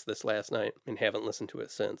 I mixed this last night and haven't listened to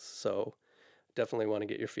it since. So definitely want to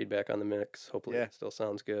get your feedback on the mix. Hopefully Yeah. it still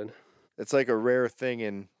sounds good. It's like a rare thing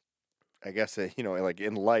in, I guess, like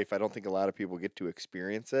in life. I don't think a lot of people get to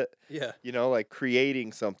experience it. Yeah. Like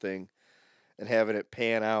creating something and having it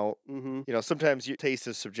pan out. Mm-hmm. Sometimes your taste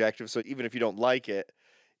is subjective. So even if you don't like it,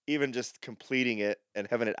 even just completing it and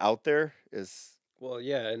having it out there is. Well,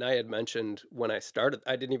 yeah, and I had mentioned when I started,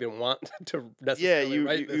 I didn't even want to Yeah, necessarily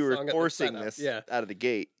write this you were song at the forcing setup. this Yeah. out of the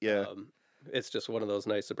gate. Yeah, It's just one of those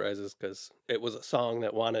nice surprises because it was a song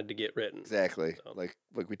that wanted to get written. exactly. So. Like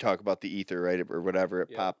we talk about the ether, right, or whatever. It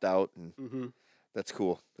Yeah. popped out, and Mm-hmm. that's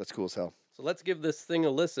cool. That's cool as hell. So let's give this thing a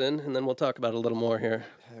listen, and then we'll talk about it a little more here.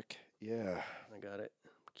 Heck yeah, I got it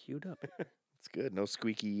queued up. it's good. No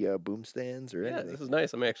squeaky boom stands or Yeah, anything. this is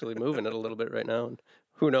nice. I'm actually moving it a little bit right now, and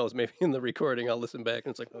who knows? Maybe in the recording, I'll listen back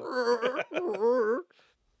and it's like,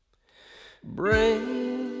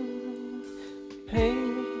 brain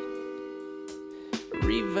pain,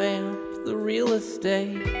 revamp the real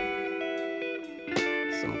estate.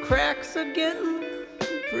 Some cracks are getting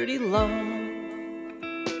pretty long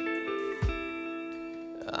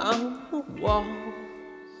on the walls,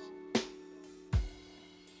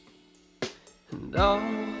 and all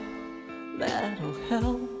that'll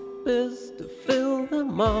help is to fill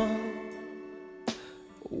them all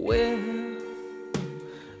with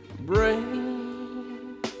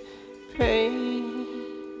brain pain.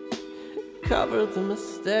 Cover the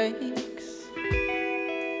mistakes,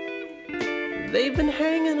 they've been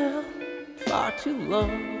hanging out far too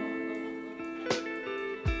long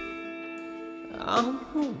on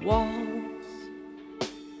the walls,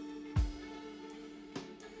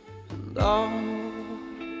 and all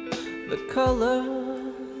the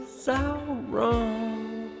colors are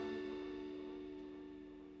wrong.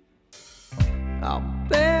 Our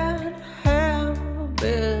bad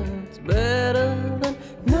habits better than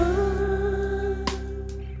none.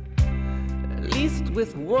 At least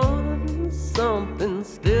with one, something's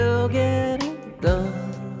still getting done.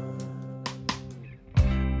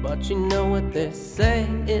 But you know what they say,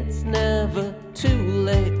 it's never too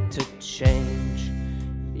late to change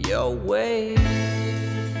your ways.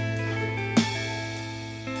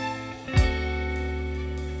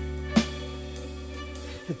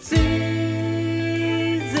 It's easy,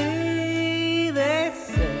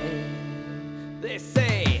 they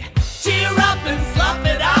say, cheer up and slough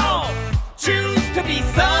it off, choose to be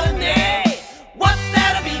Sunday. What's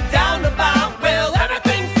there to be down about? Well,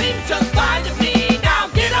 everything seems just fine to me. Now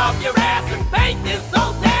get off your ass and paint this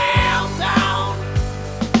old damn town.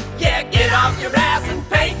 Yeah, get off your ass and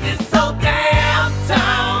paint this old damn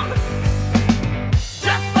town.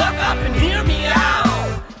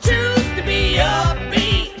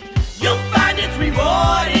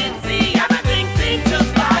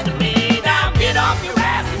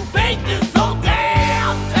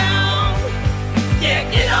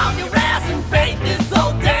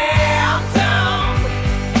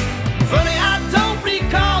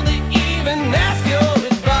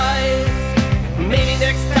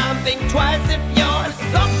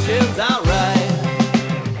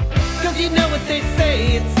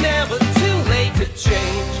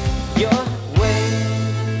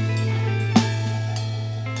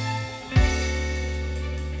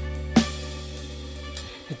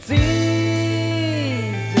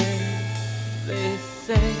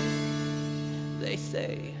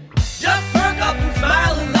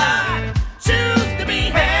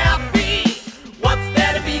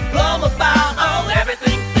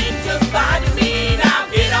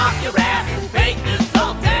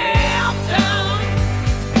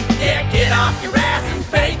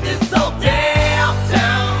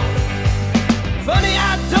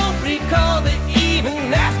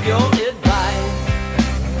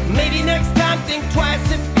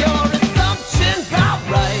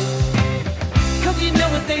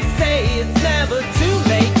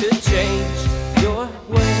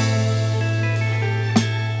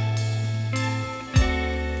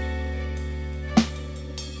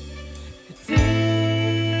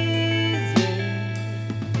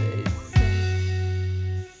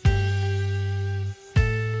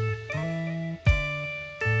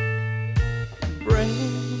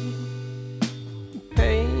 rain,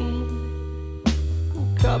 pain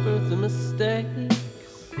covers the mistakes.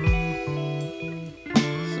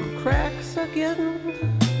 Some cracks are getting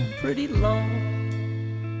pretty long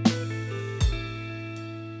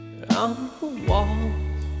on the walls,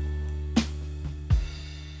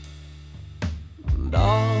 and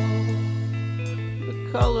all the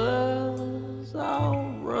colors are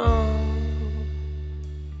wrong.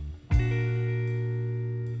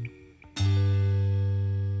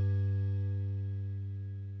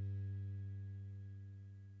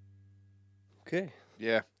 Okay,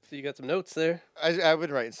 Yeah. so you got some notes there. I've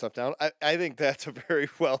been writing stuff down. I think that's a very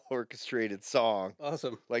well orchestrated song.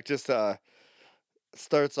 Awesome. Like just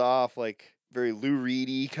starts off like very Lou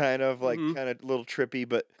Reedy kind of like Mhm. kind of a little trippy,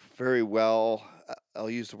 but very well. I'll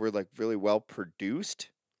use the word like really well produced.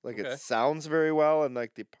 Like Okay. it sounds very well, and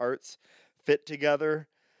like the parts fit together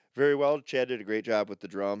very well. Chad did a great job with the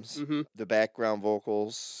drums. Mhm. The background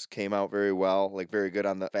vocals came out very well, like very good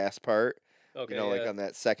on the fast part. Okay. You know, like yeah. on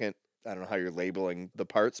that second. I don't know how you're labeling the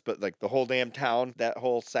parts, but like the whole damn town, that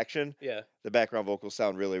whole section, Yeah. the background vocals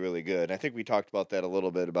sound really, really good. And I think we talked about that a little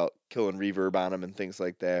bit about killing reverb on them and things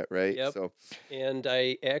like that, right? Yep. So And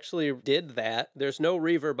I actually did that. There's no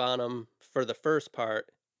reverb on them for the first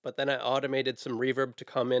part, but then I automated some reverb to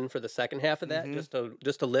come in for the second half of that, Mhm.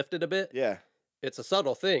 just to lift it a bit. yeah, It's a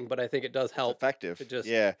subtle thing, but I think it does it's help effective. to just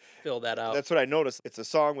yeah, fill that out. that's what I noticed. It's a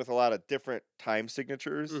song with a lot of different time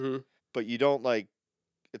signatures, Hmm. but you don't like.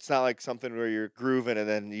 It's not like something where you're grooving and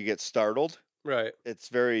then you get startled. Right. It's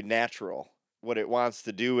very natural. What it wants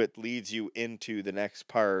to do, it leads you into the next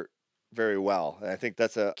part very well. And I think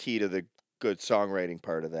that's a key to the good songwriting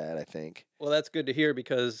part of that, I think. Well, that's good to hear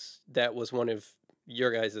because that was one of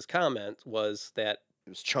your guys' comments was that It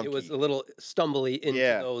was chunky. it was a little stumbly into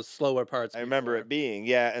Yeah. those slower parts. I remember before. it being,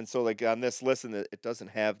 yeah. And so, like, on this listen, it doesn't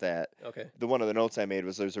have that. Okay. The one of the notes I made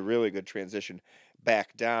was there's a really good transition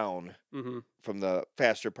back down Mm-hmm. from the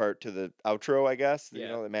faster part to the outro, I guess, you Yeah.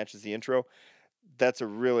 know, that matches the intro. That's a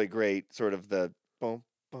really great sort of the boom,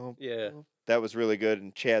 boom. Yeah. boom. That was really good.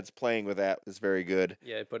 And Chad's playing with that is very good.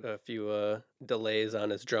 Yeah, I put a few delays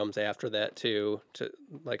on his drums after that too, to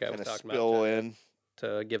like I was Kind of talking spill about, in.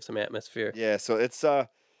 to give some atmosphere. Yeah, so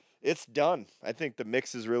it's done. I think the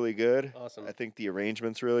mix is really good. Awesome. I think the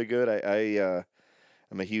arrangement's really good.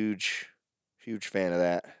 I'm a huge fan of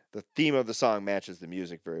that. The theme of the song matches the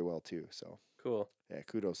music very well too. So Cool. yeah,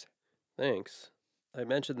 kudos. Thanks. I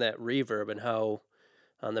mentioned that reverb and how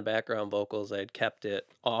on the background vocals I'd kept it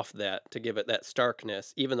off that to give it that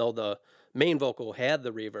starkness, even though the main vocal had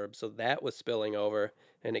the reverb, so that was spilling over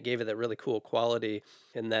and it gave it that really cool quality,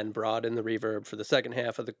 and then brought in the reverb for the second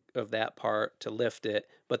half of that part to lift it.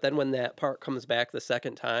 But then when that part comes back the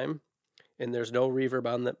second time and there's no reverb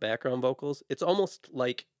on the background vocals, it's almost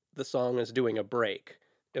like the song is doing a break.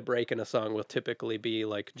 A break in a song will typically be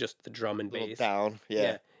like just the drum and Little bass. down.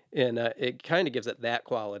 Yeah. And it kind of gives it that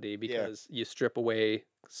quality because you strip away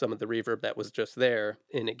some of the reverb that was just there,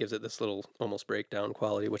 and it gives it this little almost breakdown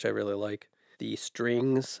quality, which I really like. The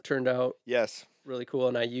strings turned out Yes. really cool,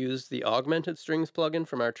 and I used the augmented strings plugin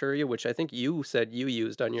from Arturia, which I think you said you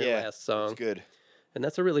used on your Yeah, last song. It's good. And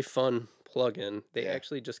that's a really fun plugin. They Yeah.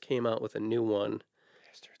 actually just came out with a new one.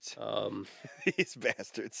 Bastards. Um, These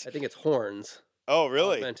bastards. I think it's horns. Oh,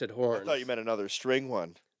 really? Augmented I horns. thought you meant another string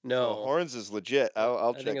one. No. So horns is legit. I'll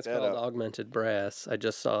I check think it's that called out. augmented brass. I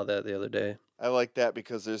just saw that the other day. I like that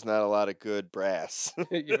because there's not a lot of good brass.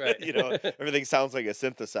 You're right. You know, everything sounds like a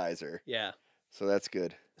synthesizer. Yeah. So that's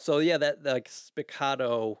good. So yeah, that like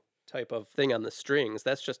spiccato type of thing on the strings,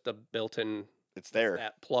 that's just a built-in It's there.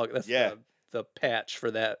 that plug. That's Yeah. the patch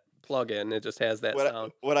for that plug-in. It just has that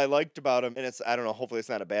sound. What I liked about them, and it's I don't know. Hopefully, it's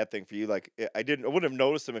not a bad thing for you. Like I wouldn't have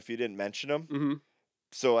noticed them if you didn't mention them. Mm-hmm.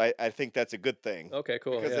 So I think that's a good thing. Okay,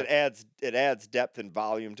 cool. Because Yeah. it adds depth and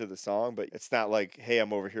volume to the song, but it's not like, hey,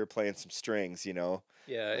 I'm over here playing some strings, you know.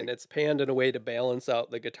 Yeah, and it's panned in a way to balance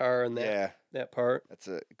out the guitar and Yeah, that part. that's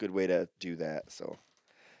a good way to do that. So,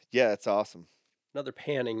 yeah, that's awesome. Another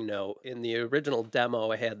panning note. In the original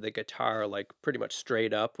demo, I had the guitar like pretty much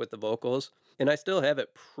straight up with the vocals, and I still have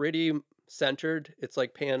it pretty centered. It's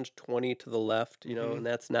like panned 20 to the left, you know, Mhm. and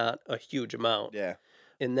that's not a huge amount. Yeah,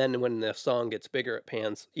 And then when the song gets bigger, it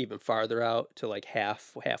pans even farther out to like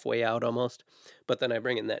halfway out almost. But then I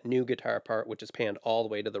bring in that new guitar part, which is panned all the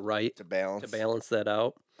way to the right to balance. to balance that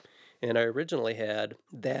out. And I originally had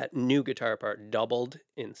that new guitar part doubled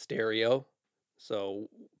in stereo, so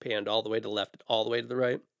panned all the way to the left, all the way to the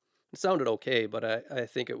right. It sounded okay, but I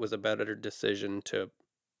think it was a better decision to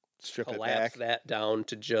Strip it collapse back. that down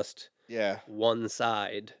to just Yeah, one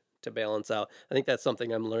side to balance out. I think that's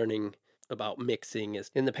something I'm learning about mixing is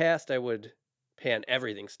in the past I would pan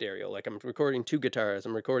everything stereo. Like I'm recording 2 guitars,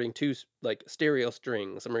 I'm recording 2 like stereo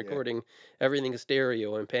strings, I'm recording everything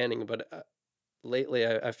stereo and panning. But lately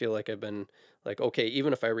I feel like I've been like, okay,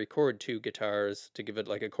 even if I record 2 guitars to give it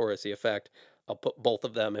like a chorusy effect, I'll put both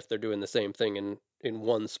of them if they're doing the same thing in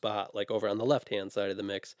one spot, like over on the left hand side of the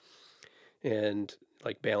mix, and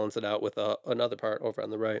like balance it out with another part over on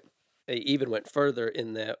the right. I even went further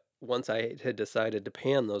in that once I had decided to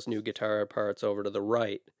pan those new guitar parts over to the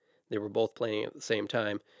right, they were both playing at the same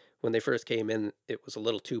time. When they first came in, it was a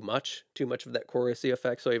little too much of that chorusy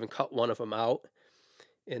effect, so I even cut one of them out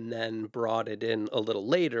and then brought it in a little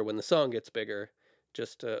later when the song gets bigger,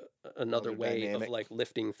 just another Another way dynamic. of like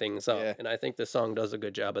lifting things up. Yeah. And I think the song does a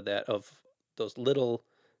good job of that, of those little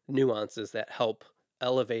nuances that help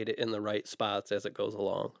elevate it in the right spots as it goes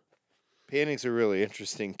along. Panning's a really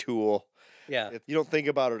interesting tool. Yeah. You don't think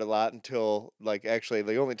about it a lot until, like, actually,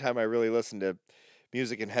 the only time I really listen to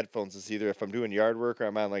music in headphones is either if I'm doing yard work or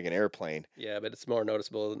I'm on, like, an airplane. Yeah, but it's more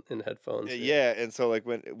noticeable in headphones. Yeah, and so, like,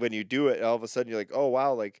 when you do it, all of a sudden you're like, oh,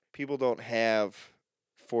 wow, like, people don't have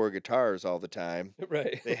 4 guitars all the time.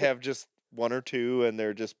 Right. They have just 1 or 2, and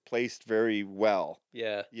they're just placed very well.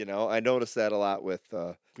 Yeah. You know, I notice that a lot with,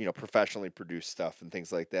 professionally produced stuff and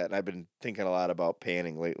things like that. And I've been thinking a lot about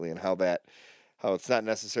panning lately and how it's not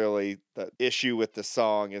necessarily the issue with the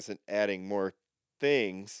song isn't adding more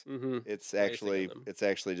things. Mm-hmm. It's Placing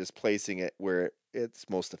actually them. just placing it where it's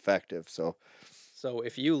most effective. So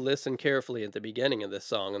if you listen carefully at the beginning of this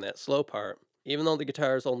song and that slow part, even though the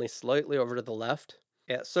guitar is only slightly over to the left,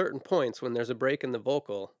 at certain points when there's a break in the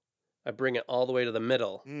vocal, I bring it all the way to the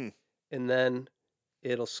middle, and then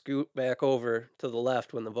it'll scoot back over to the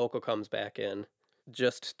left when the vocal comes back in,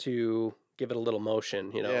 just to give it a little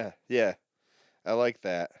motion, you know? Yeah. I like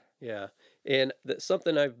that. Yeah. And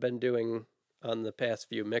something I've been doing on the past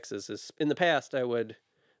few mixes is, in the past I would,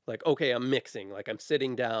 like, okay, I'm mixing, like I'm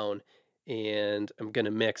sitting down and I'm going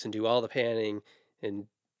to mix and do all the panning and,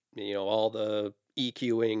 all the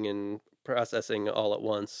EQing and processing all at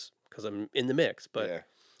once because I'm in the mix. But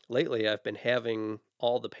lately I've been having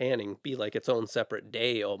all the panning be like its own separate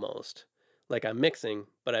day almost. Like I'm mixing,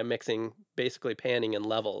 but I'm mixing basically panning in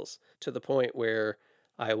levels to the point where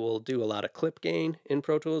I will do a lot of clip gain in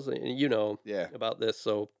Pro Tools, and you know about this.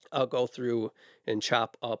 So I'll go through and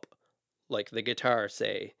chop up like the guitar,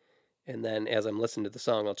 say, and then as I'm listening to the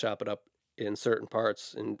song, I'll chop it up in certain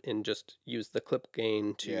parts and just use the clip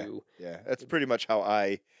gain to That's pretty much how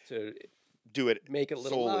I do it. Make it a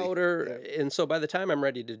little solely. louder. And so by the time I'm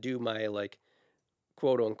ready to do my like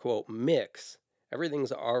quote unquote mix,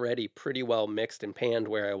 everything's already pretty well mixed and panned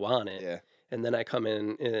where I want it. Yeah. And then I come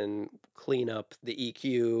in and clean up the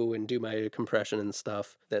EQ and do my compression and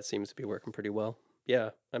stuff. That seems to be working pretty well. Yeah,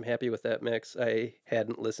 I'm happy with that mix. I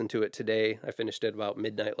hadn't listened to it today. I finished it about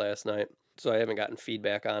midnight last night, so I haven't gotten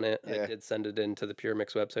feedback on it. I did send it into the Pure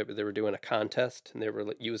Mix website, but they were doing a contest, and they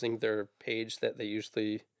were using their page that they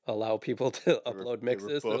usually allow people to upload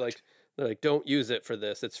mixes. They're like, don't use it for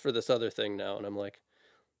this. It's for this other thing now. And I'm like,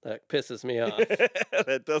 that pisses me off.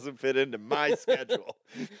 That doesn't fit into my schedule.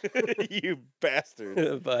 You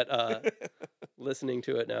bastard. But listening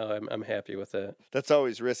to it now, I'm happy with it. That's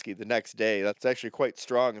always risky the next day. That's actually quite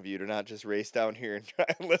strong of you to not just race down here and try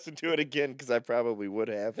and listen to it again, because I probably would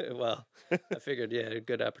have. Well, I figured, a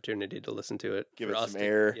good opportunity to listen to it. Give it some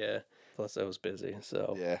air. Yeah. Plus, I was busy,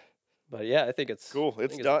 so. Yeah. But yeah, I think it's cool.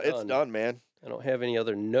 It's done. It's done, man. I don't have any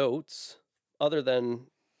other notes other than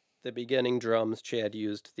the beginning drums. Chad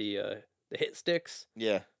used the hit sticks.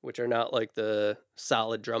 Yeah. Which are not like the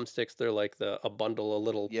solid drumsticks. They're like a bundle of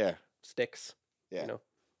little sticks. Yeah. You know,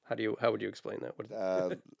 how would you explain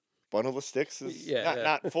that? Bundle of sticks is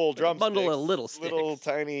not full drumsticks. Bundle of little sticks. Little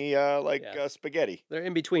tiny spaghetti. They're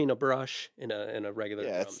in between a brush and a regular.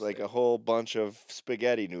 Yeah, it's like a whole bunch of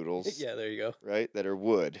spaghetti noodles. Yeah, there you go. Right, that are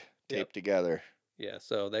wood taped together. Yeah,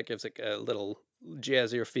 so that gives it a little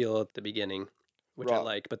jazzier feel at the beginning, which I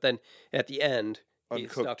like. But then at the end, he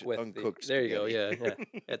stuck with uncooked there you go. Yeah.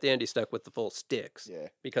 At the end, he stuck with the full sticks. Yeah.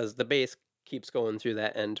 Because the bass keeps going through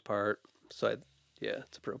that end part, so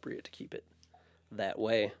it's appropriate to keep it that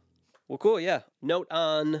way. Well, cool. Yeah. Note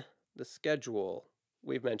on the schedule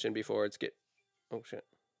we've mentioned before. Oh shit!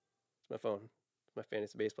 It's my phone. My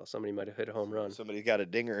fantasy baseball. Somebody might have hit a home run. Somebody got a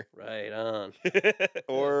dinger. Right on.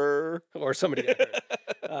 or somebody got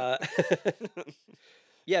hurt.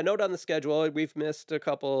 Yeah, note on the schedule. We've missed a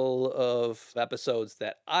couple of episodes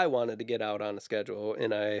that I wanted to get out on a schedule,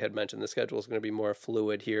 and I had mentioned the schedule is going to be more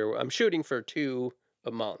fluid here. I'm shooting for 2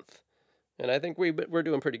 a month, and I think we're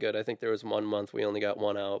doing pretty good. I think there was 1 month we only got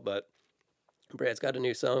 1 out, but Brad's got a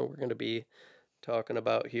new song we're going to be talking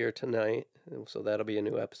about here tonight, so that'll be a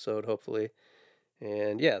new episode, hopefully.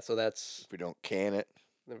 And yeah, so that's If we don't can it.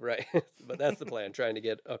 right. But that's the plan, trying to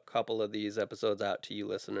get a couple of these episodes out to you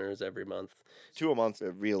listeners every month. 2 a month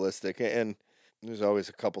are realistic, and there's always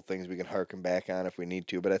a couple things we can harken back on if we need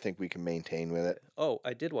to, but I think we can maintain with it. Oh,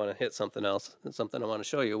 I did want to hit something else, something I want to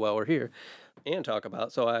show you while we're here and talk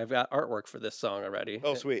about. So I've got artwork for this song already.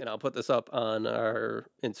 Oh, sweet. And I'll put this up on our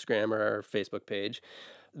Instagram or our Facebook page.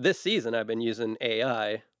 This season, I've been using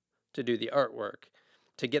AI to do the artwork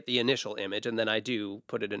to get the initial image, and then I do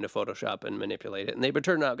put it into Photoshop and manipulate it. And they've been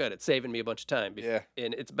turning out good. It's saving me a bunch of time. Yeah.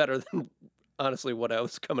 And it's better than, honestly, what I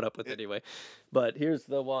was coming up with anyway. But here's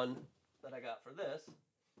the one that I got for this.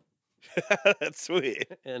 That's sweet.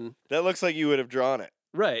 And That looks like you would have drawn it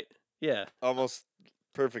right, yeah. almost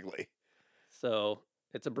perfectly. So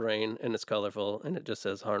it's a brain and it's colorful and it just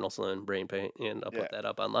says Harnelson brain paint, and I'll Yeah. put that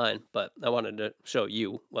up online. But I wanted to show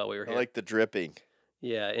you while we were I here. like the dripping.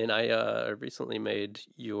 Yeah, and I recently made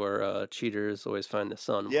your Cheaters Always Find the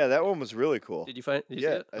Sun. Yeah, that one was really cool. Did you find? Did you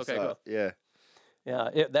see Yeah, it? I Okay, saw cool. it. Yeah.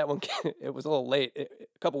 Yeah, that one. It was a little late. A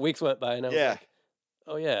couple weeks went by, and I was Yeah. like,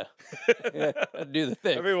 "Oh yeah, yeah, I'd do the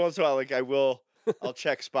thing." Every once in a while, like I'll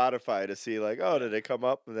check Spotify to see like, oh, did it come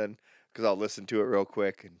up? And then because I'll listen to it real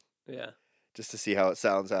quick and Yeah, just to see how it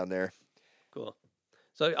sounds on there. cool.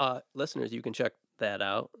 So, listeners, you can check that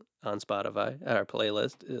out on Spotify, our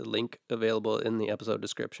playlist. Link available in the episode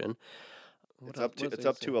description. It's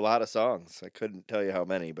up to a lot of songs. I couldn't tell you how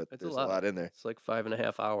many, but It's there's a lot in there. It's like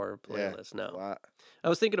 5.5 hour Yeah, playlist a now. lot. I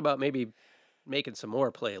was thinking about maybe making some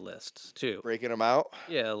more playlists too. Breaking them out,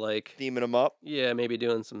 Yeah, like theming them up. maybe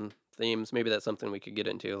doing some themes. Maybe that's something we could get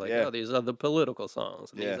into. Like, Yeah. oh, these are the political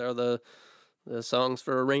songs. These Yeah. are the songs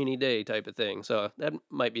for a rainy day type of thing. So that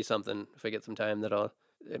might be something if I get some time that I'll.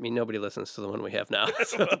 I mean, nobody listens to the one we have now.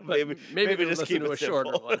 So, but Maybe they'll just listen keep to it a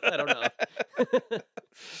shorter simple. one. I don't know.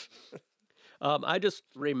 I just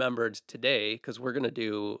remembered today because we're going to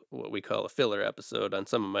do what we call a filler episode on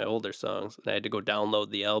some of my older songs. And I had to go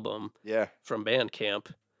download the album Yeah. from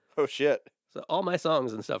Bandcamp. Oh shit. So all my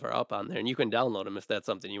songs and stuff are up on there, and you can download them if that's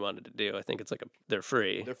something you wanted to do. I think it's like they're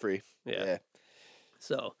free. They're free. Yeah.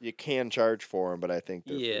 So You can charge for them, but I think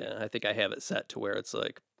they're free. yeah, I think I have it set to where it's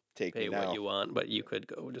like Take pay me what now. you want, but you could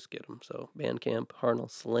go just get them. So Bandcamp,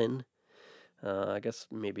 Harnell Slynn. I guess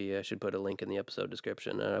maybe I should put a link in the episode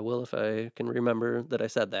description, and I will if I can remember that I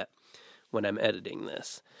said that when I'm editing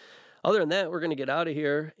this. Other than that, we're going to get out of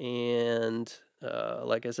here, and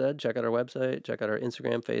like I said, check out our website, check out our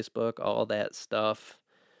Instagram, Facebook, all that stuff,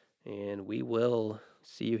 and we will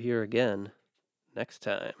see you here again next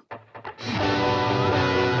time.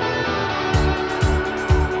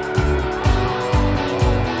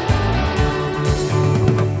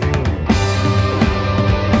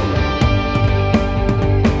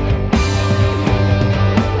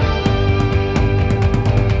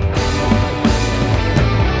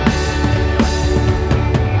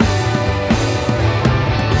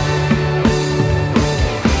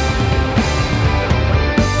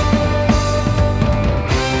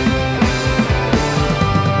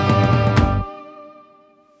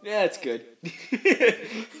 Yeah, it's good.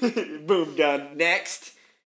 Boom, done. Next.